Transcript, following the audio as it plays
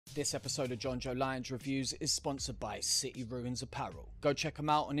This episode of Jonjo Lyons Reviews is sponsored by City Ruins Apparel. Go check them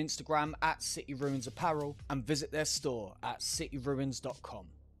out on Instagram at City Ruins Apparel and visit their store at cityruins.com.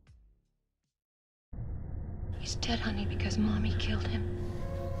 He's dead, honey, because Mommy killed him.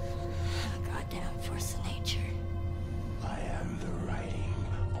 Goddamn force of nature. I am the writing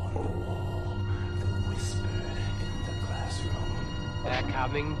on the wall, the whisper in the classroom. They're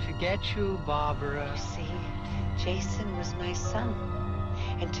coming to get you, Barbara. You see, Jason was my son,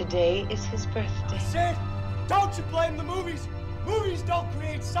 and today is his birthday. Sid, don't you blame the movies. Movies don't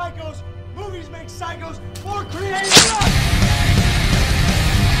create psychos. Movies make psychos more creative.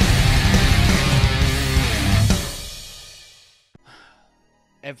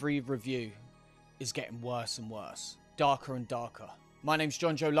 Every review is getting worse and worse, darker and darker. My name's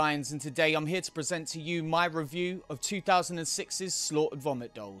Jonjo Lyons, and today I'm here to present to you my review of 2006's Slaughtered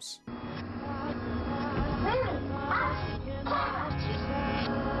Vomit Dolls.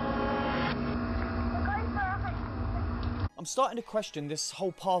 I'm starting to question this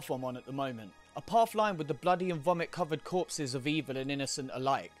whole path I'm on at the moment. A path lined with the bloody and vomit-covered corpses of evil and innocent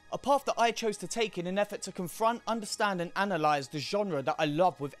alike. A path that I chose to take in an effort to confront, understand and analyse the genre that I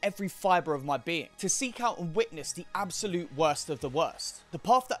love with every fibre of my being. To seek out and witness the absolute worst of the worst. The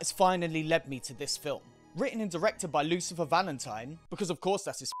path that has finally led me to this film. Written and directed by Lucifer Valentine, because of course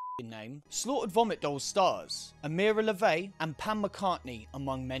that's his name, Slaughtered Vomit Dolls stars Amira LaVey and Pam McCartney,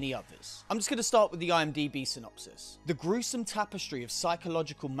 among many others. I'm just going to start with the IMDb synopsis. The gruesome tapestry of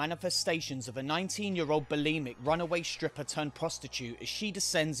psychological manifestations of a 19-year-old bulimic runaway stripper turned prostitute as she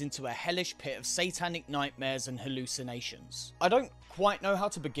descends into a hellish pit of satanic nightmares and hallucinations. I don't quite know how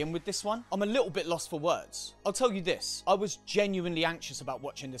to begin with this one. I'm a little bit lost for words. I'll tell you this, I was genuinely anxious about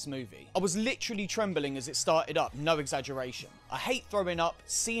watching this movie. I was literally trembling as it started up, no exaggeration. I hate throwing up,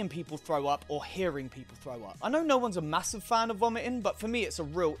 seeing people throw up, or hearing people throw up. I know no one's a massive fan of vomiting, but for me it's a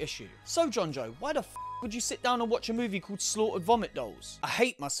real issue. So Jonjo, why the f would you sit down and watch a movie called Slaughtered Vomit Dolls? I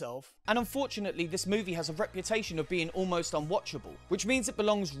hate myself, and unfortunately this movie has a reputation of being almost unwatchable, which means it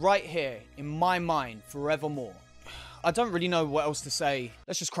belongs right here, in my mind, forevermore. I don't really know what else to say.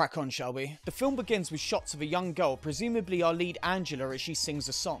 Let's just crack on, shall we? The film begins with shots of a young girl, presumably our lead Angela, as she sings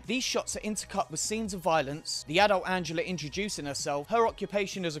a song. These shots are intercut with scenes of violence, the adult Angela introducing herself, her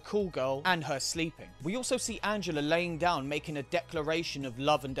occupation as a cool girl, and her sleeping. We also see Angela laying down, making a declaration of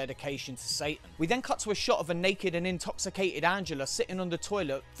love and dedication to Satan. We then cut to a shot of a naked and intoxicated Angela sitting on the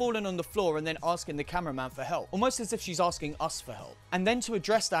toilet, falling on the floor, and then asking the cameraman for help, almost as if she's asking us for help. And then to a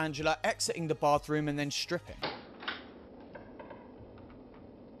dressed Angela exiting the bathroom and then stripping.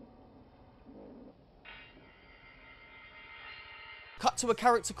 Cut to a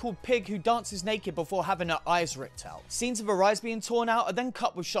character called Pig who dances naked before having her eyes ripped out. Scenes of her eyes being torn out are then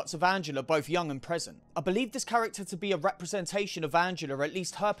cut with shots of Angela, both young and present. I believe this character to be a representation of Angela, or at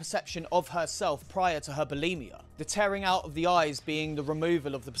least her perception of herself prior to her bulimia. The tearing out of the eyes being the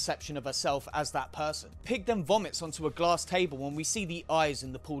removal of the perception of herself as that person. Pig then vomits onto a glass table and we see the eyes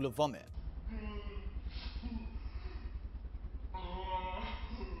in the pool of vomit.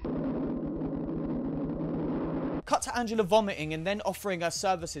 Cut to Angela vomiting and then offering her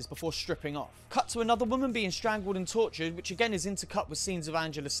services before stripping off. Cut to another woman being strangled and tortured, which again is intercut with scenes of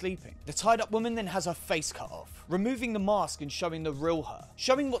Angela sleeping. The tied up woman then has her face cut off, removing the mask and showing the real her,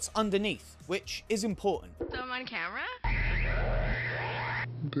 showing what's underneath, which is important. So I'm on camera?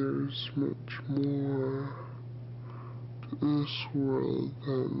 There's much more to this world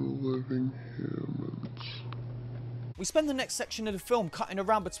than living humans. We spend the next section of the film cutting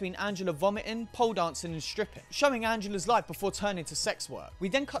around between Angela vomiting, pole dancing and stripping, showing Angela's life before turning to sex work. We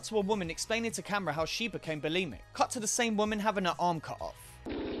then cut to a woman explaining to camera how she became bulimic. Cut to the same woman having her arm cut off.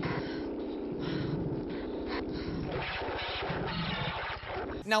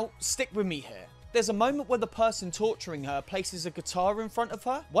 Now, stick with me here. There's a moment where the person torturing her places a guitar in front of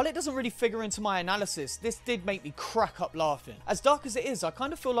her. While it doesn't really figure into my analysis, this did make me crack up laughing. As dark as it is, I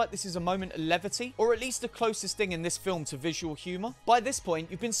kind of feel like this is a moment of levity, or at least the closest thing in this film to visual humour. By this point,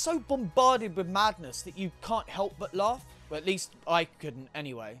 you've been so bombarded with madness that you can't help but laugh. Well, at least I couldn't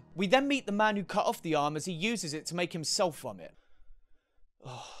anyway. We then meet the man who cut off the arm as he uses it to make himself vomit.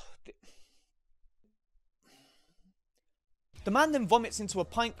 The man then vomits into a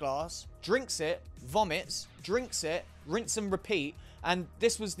pint glass, drinks it, vomits, drinks it, rinse and repeat, and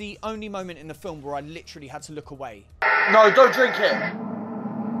this was the only moment in the film where I literally had to look away. No, don't drink it!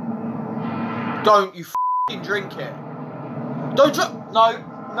 Don't you f***ing drink it! Don't drink— No,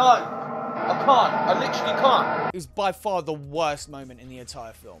 no! I can't. I literally can't. It was by far the worst moment in the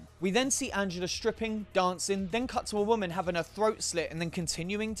entire film. We then see Angela stripping, dancing, then cut to a woman having her throat slit and then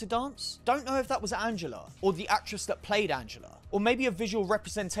continuing to dance. Don't know if that was Angela, or the actress that played Angela, or maybe a visual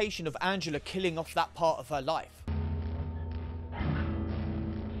representation of Angela killing off that part of her life.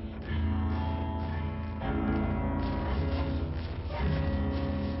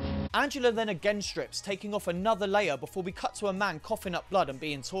 Angela then again strips, taking off another layer before we cut to a man coughing up blood and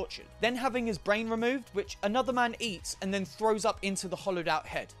being tortured. Then having his brain removed, which another man eats and then throws up into the hollowed out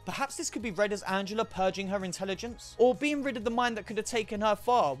head. Perhaps this could be read as Angela purging her intelligence, or being rid of the mind that could have taken her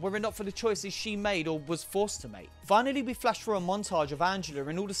far, were it not for the choices she made or was forced to make. Finally, we flash through a montage of Angela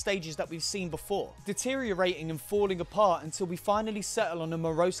in all the stages that we've seen before, deteriorating and falling apart until we finally settle on a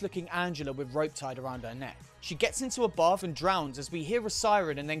morose looking Angela with rope tied around her neck. She gets into a bath and drowns as we hear a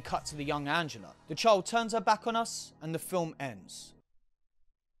siren and then cut to the young Angela. The child turns her back on us and the film ends.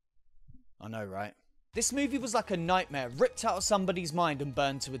 I know, right? This movie was like a nightmare ripped out of somebody's mind and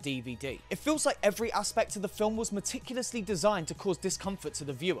burned to a DVD. It feels like every aspect of the film was meticulously designed to cause discomfort to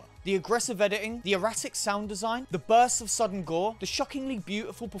the viewer. The aggressive editing, the erratic sound design, the bursts of sudden gore, the shockingly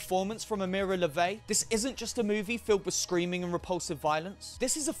beautiful performance from Amira LaVey. This isn't just a movie filled with screaming and repulsive violence.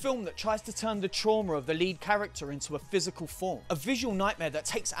 This is a film that tries to turn the trauma of the lead character into a physical form. A visual nightmare that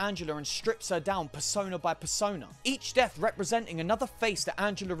takes Angela and strips her down persona by persona. Each death representing another face that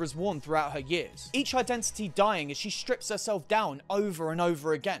Angela has worn throughout her years. Each identity dying as she strips herself down over and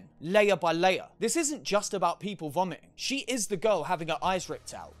over again, layer by layer. This isn't just about people vomiting. She is the girl having her eyes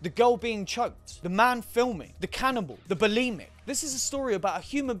ripped out, the girl being choked, the man filming, the cannibal, the bulimic. This is a story about a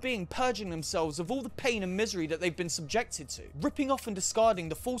human being purging themselves of all the pain and misery that they've been subjected to, ripping off and discarding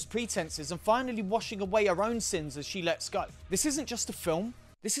the false pretenses and finally washing away her own sins as she lets go. This isn't just a film,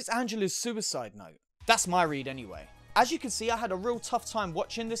 this is Angela's suicide note. That's my read anyway. As you can see, I had a real tough time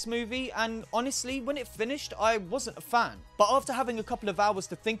watching this movie, and honestly, when it finished, I wasn't a fan. But after having a couple of hours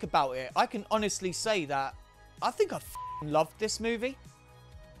to think about it, I can honestly say that I think I f***ing loved this movie.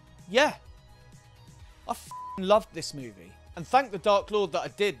 Yeah, I f***ing loved this movie. And thank the Dark Lord that I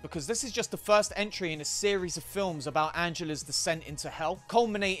did, because this is just the first entry in a series of films about Angela's descent into hell,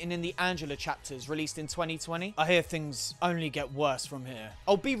 culminating in the Angela chapters released in 2020. I hear things only get worse from here.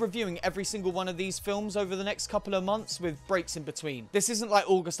 I'll be reviewing every single one of these films over the next couple of months with breaks in between. This isn't like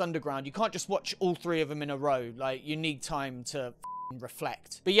August Underground. You can't just watch all three of them in a row. Like, you need time to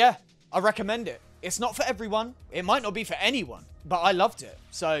reflect. But yeah, I recommend it. It's not for everyone. It might not be for anyone, but I loved it.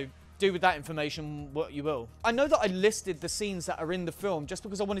 So do with that information what you will. I know that I listed the scenes that are in the film just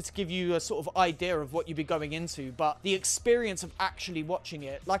because I wanted to give you a sort of idea of what you'd be going into, but the experience of actually watching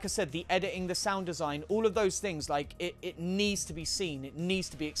it, like I said, the editing, the sound design, all of those things, like it needs to be seen, it needs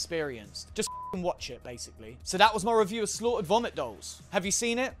to be experienced. Just watch it, basically. So that was my review of Slaughtered Vomit Dolls. Have you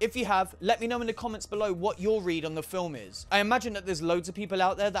seen it? If you have, let me know in the comments below what your read on the film is. I imagine that there's loads of people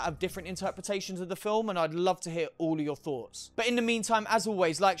out there that have different interpretations of the film, and I'd love to hear all of your thoughts. But in the meantime, as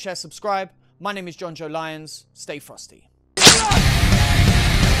always, like, share, subscribe. My name is Jonjo Lyons. Stay frosty.